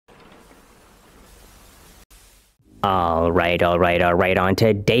Alright. On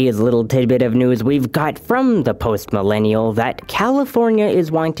today's little tidbit of news, we've got from the post-millennial that California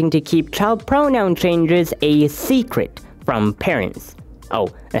is wanting to keep child pronoun changes a secret from parents. Oh,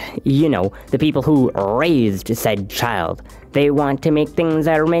 you know, the people who raised said child. They want to make things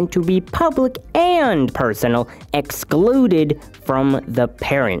that are meant to be public and personal excluded from the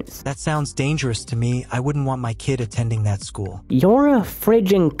parents. That sounds dangerous to me. I wouldn't want my kid attending that school. You're a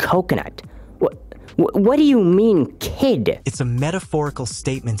friggin' coconut. What do you mean, kid? It's a metaphorical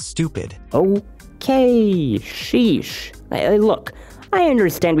statement, stupid. Okay, sheesh. Look, I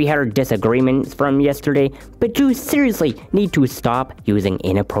understand we had our disagreements from yesterday, but you seriously need to stop using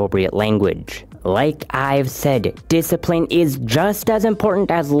inappropriate language. Like I've said, discipline is just as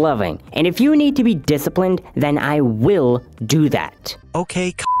important as loving, and if you need to be disciplined, then I will do that.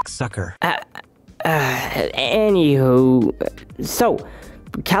 Okay, sucker. Anywho, so,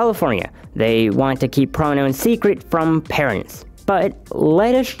 California, they want to keep pronouns secret from parents, but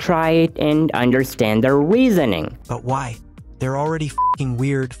let us try it and understand their reasoning. But why? They're already f***ing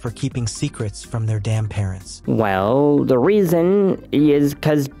weird for keeping secrets from their damn parents. Well, the reason is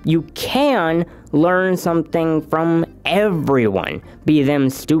because you can learn something from everyone, be them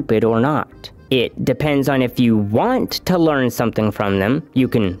stupid or not. It depends on if you want to learn something from them. You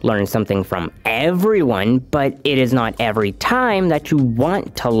can learn something from everyone, but it is not every time that you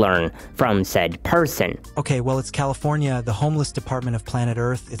want to learn from said person. Okay, well, it's California, the homeless department of planet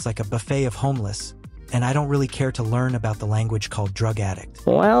Earth. It's like a buffet of homeless. And I don't really care to learn about the language called drug addict.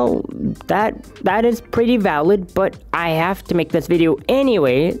 Well, that is pretty valid, but I have to make this video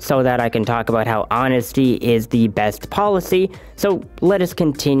anyway so that I can talk about how honesty is the best policy. So let us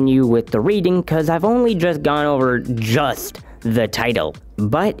continue with the reading, because I've only just gone over just the title.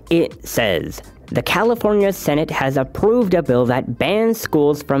 But it says, the California Senate has approved a bill that bans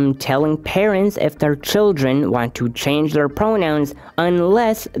schools from telling parents if their children want to change their pronouns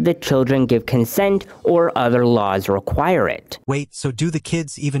unless the children give consent or other laws require it. Wait, so do the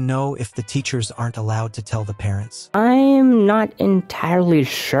kids even know if the teachers aren't allowed to tell the parents? I'm not entirely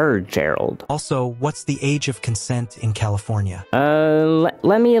sure, Gerald. Also, what's the age of consent in California?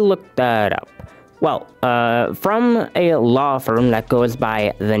 Let me look that up. Well, from a law firm that goes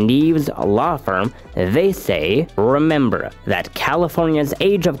by the Neves Law Firm, they say, remember that California's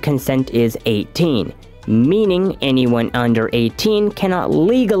age of consent is 18, meaning anyone under 18 cannot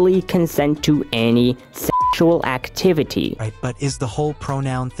legally consent to any sexual activity. Right, but is the whole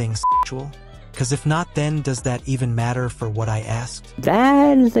pronoun thing sexual? Because if not, then does that even matter for what I asked?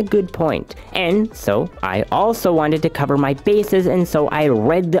 That is a good point. And so I also wanted to cover my bases, and so I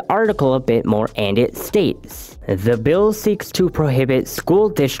read the article a bit more, and it states, the bill seeks to prohibit school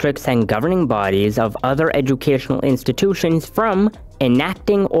districts and governing bodies of other educational institutions from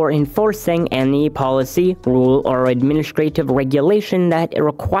enacting or enforcing any policy, rule, or administrative regulation that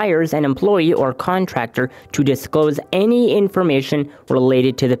requires an employee or contractor to disclose any information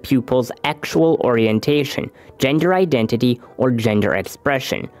related to the pupil's actual orientation, gender identity, or gender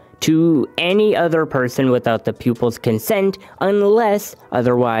expression to any other person without the pupil's consent unless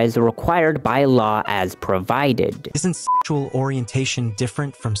otherwise required by law as provided. Isn't sexual orientation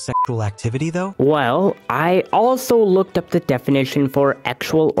different from sexual activity, though? Well, I also looked up the definition for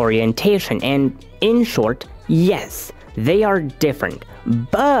actual orientation, and in short, yes, they are different.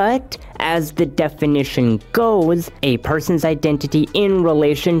 But, as the definition goes, a person's identity in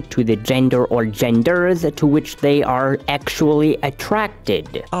relation to the gender or genders to which they are actually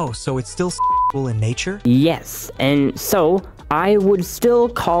attracted. Oh, so it's still sexual in nature? Yes, and so I would still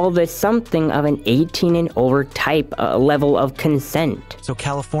call this something of an 18 and over type level of consent. So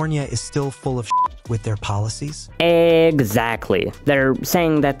California is still full of with their policies? Exactly. They're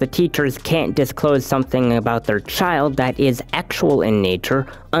saying that the teachers can't disclose something about their child that is actual in nature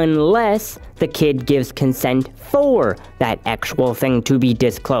unless the kid gives consent for that actual thing to be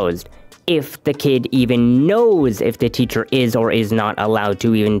disclosed. If the kid even knows if the teacher is or is not allowed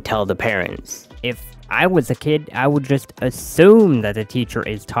to even tell the parents. If I was a kid, I would just assume that the teacher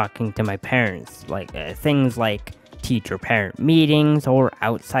is talking to my parents, like things like teacher-parent meetings or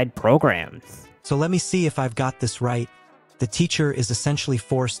outside programs. So let me see if I've got this right. The teacher is essentially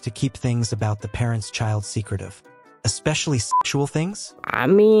forced to keep things about the parent's child secretive, especially sexual things? I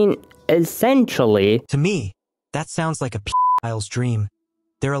mean, essentially. To me, that sounds like a child's dream.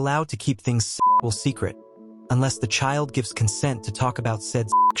 They're allowed to keep things sexual secret, unless the child gives consent to talk about said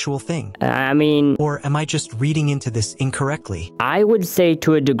sexual thing. I mean... Or am I just reading into this incorrectly? I would say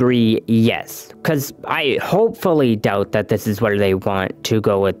to a degree, yes. Because I hopefully doubt that this is where they want to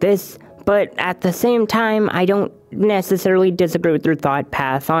go with this. But at the same time, I don't necessarily disagree with your thought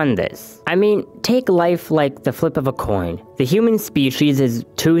path on this. I mean, take life like the flip of a coin. The human species is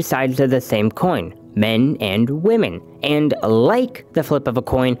two sides of the same coin, men and women. And like the flip of a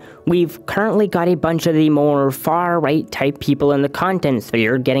coin, we've currently got a bunch of the more far-right type people in the content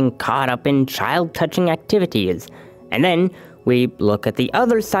sphere getting caught up in child-touching activities. And then we look at the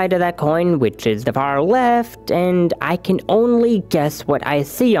other side of that coin, which is the far left, and I can only guess what I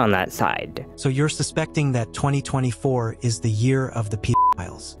see on that side. So you're suspecting that 2024 is the year of the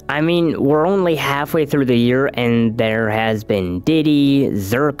pedophiles? I mean, we're only halfway through the year, and there has been Diddy,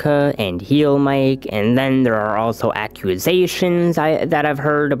 Zerka, and Heel Mike, and then there are also accusations that I've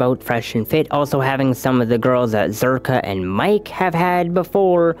heard about Fresh and Fit also having some of the girls that Zerka and Mike have had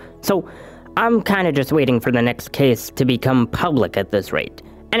before, so I'm kinda just waiting for the next case to become public at this rate.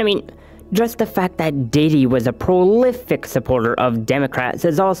 And I mean, just the fact that Diddy was a prolific supporter of Democrats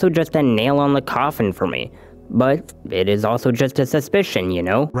is also just a nail on the coffin for me. But it is also just a suspicion, you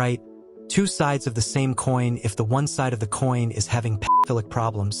know? Right. Two sides of the same coin. If the one side of the coin is having pedophilic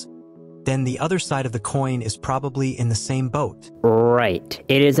problems, then the other side of the coin is probably in the same boat. Right.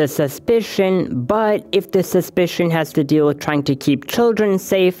 It is a suspicion, but if the suspicion has to deal with trying to keep children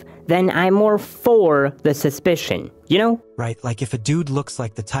safe, then I'm more for the suspicion, you know? Right, like if a dude looks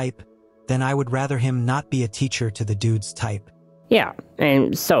like the type, then I would rather him not be a teacher to the dude's type. Yeah,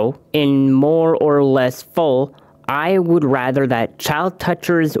 and so, in more or less full, I would rather that child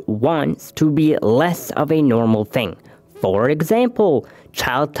touchers wants to be less of a normal thing. For example,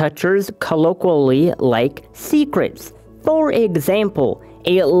 child touchers colloquially like secrets. For example,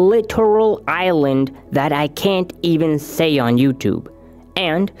 a literal island that I can't even say on YouTube.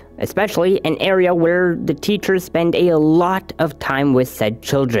 And especially an area where the teachers spend a lot of time with said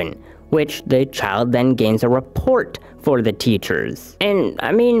children, which the child then gains a report for the teachers. And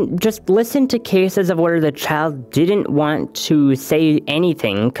I mean, just listen to cases of where the child didn't want to say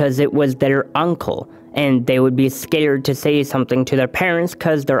anything because it was their uncle, and they would be scared to say something to their parents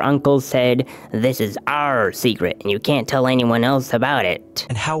because their uncle said, "This is our secret and you can't tell anyone else about it."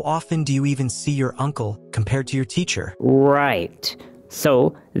 And how often do you even see your uncle compared to your teacher? Right.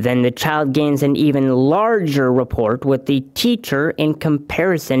 So then the child gains an even larger rapport with the teacher in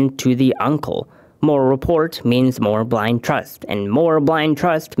comparison to the uncle. More rapport means more blind trust, and more blind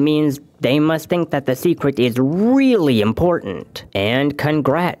trust means they must think that the secret is really important. And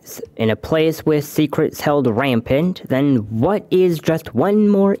congrats, in a place with secrets held rampant, then what is just one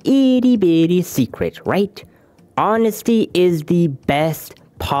more itty bitty secret, right? Honesty is the best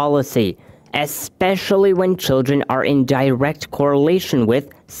policy, especially when children are in direct correlation with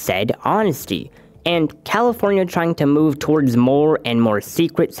said honesty. And California trying to move towards more and more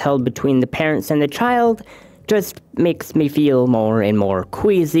secrets held between the parents and the child just makes me feel more and more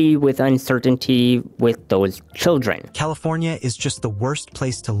queasy with uncertainty with those children. California is just the worst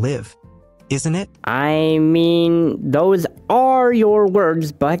place to live, isn't it? I mean, those are your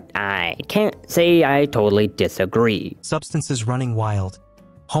words, but I can't say I totally disagree. Substances running wild,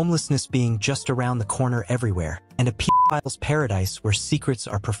 homelessness being just around the corner everywhere, and a pedophile's paradise where secrets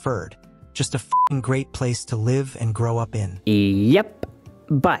are preferred. Just a f***ing great place to live and grow up in. Yep.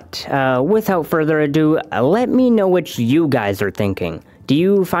 But, without further ado, let me know what you guys are thinking. Do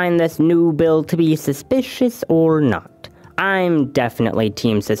you find this new bill to be suspicious or not? I'm definitely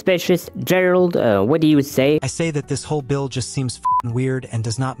team suspicious. Gerald, what do you say? I say that this whole bill just seems f***ing weird and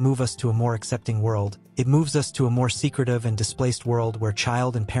does not move us to a more accepting world. It moves us to a more secretive and displaced world where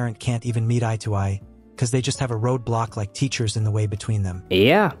child and parent can't even meet eye to eye, because they just have a roadblock like teachers in the way between them.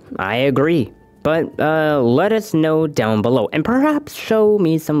 Yeah, I agree. But let us know down below, and perhaps show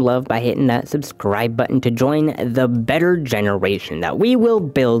me some love by hitting that subscribe button to join the better generation that we will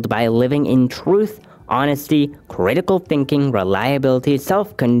build by living in truth, honesty, critical thinking, reliability,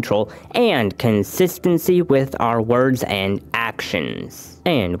 self-control, and consistency with our words and actions.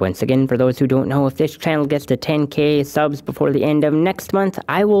 And once again, for those who don't know, if this channel gets to 10k subs before the end of next month,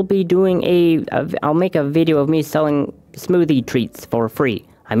 I will be doing I'll make a video of me selling smoothie treats for free.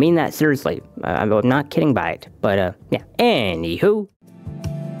 I mean that seriously. I'm not kidding by it. But yeah, anywho.